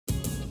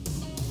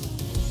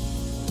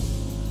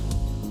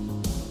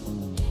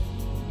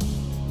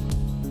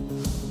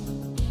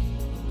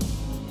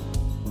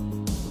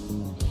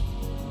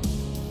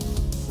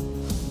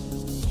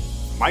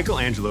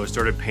Michelangelo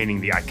started painting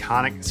the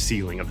iconic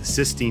ceiling of the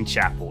Sistine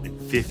Chapel in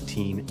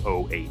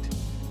 1508.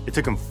 It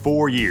took him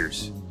 4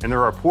 years, and there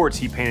are reports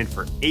he painted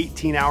for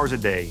 18 hours a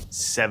day,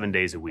 7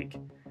 days a week.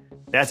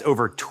 That's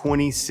over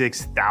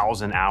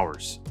 26,000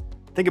 hours.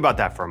 Think about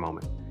that for a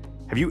moment.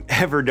 Have you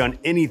ever done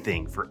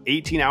anything for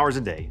 18 hours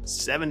a day,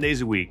 7 days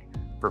a week,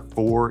 for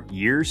 4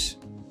 years?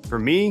 For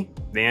me,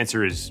 the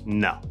answer is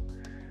no.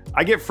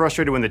 I get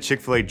frustrated when the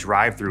Chick-fil-A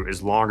drive-thru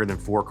is longer than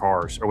 4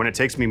 cars, or when it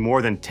takes me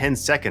more than 10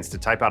 seconds to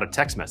type out a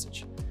text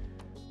message.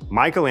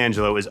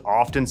 Michelangelo is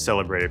often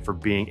celebrated for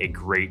being a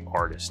great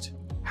artist.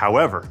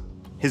 However,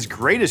 his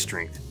greatest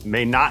strength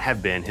may not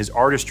have been his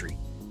artistry.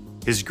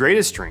 His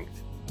greatest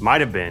strength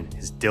might have been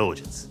his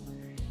diligence.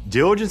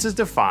 Diligence is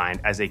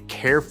defined as a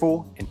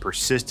careful and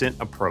persistent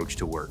approach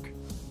to work.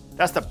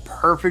 That's the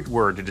perfect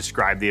word to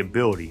describe the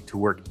ability to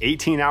work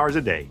 18 hours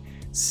a day,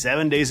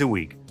 7 days a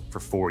week for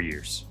 4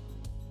 years.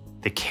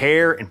 The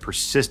care and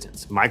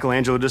persistence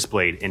Michelangelo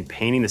displayed in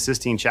painting the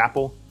Sistine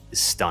Chapel is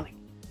stunning.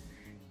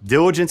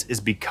 Diligence is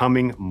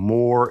becoming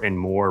more and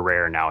more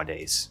rare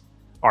nowadays.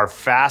 Our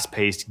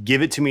fast-paced,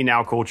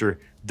 give-it-to-me-now culture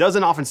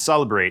doesn't often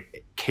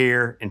celebrate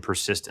care and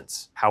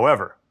persistence.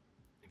 However,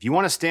 if you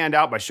want to stand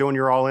out by showing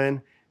you're all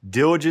in,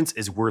 diligence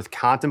is worth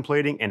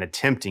contemplating and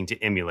attempting to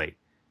emulate.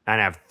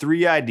 And I have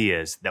 3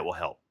 ideas that will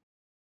help.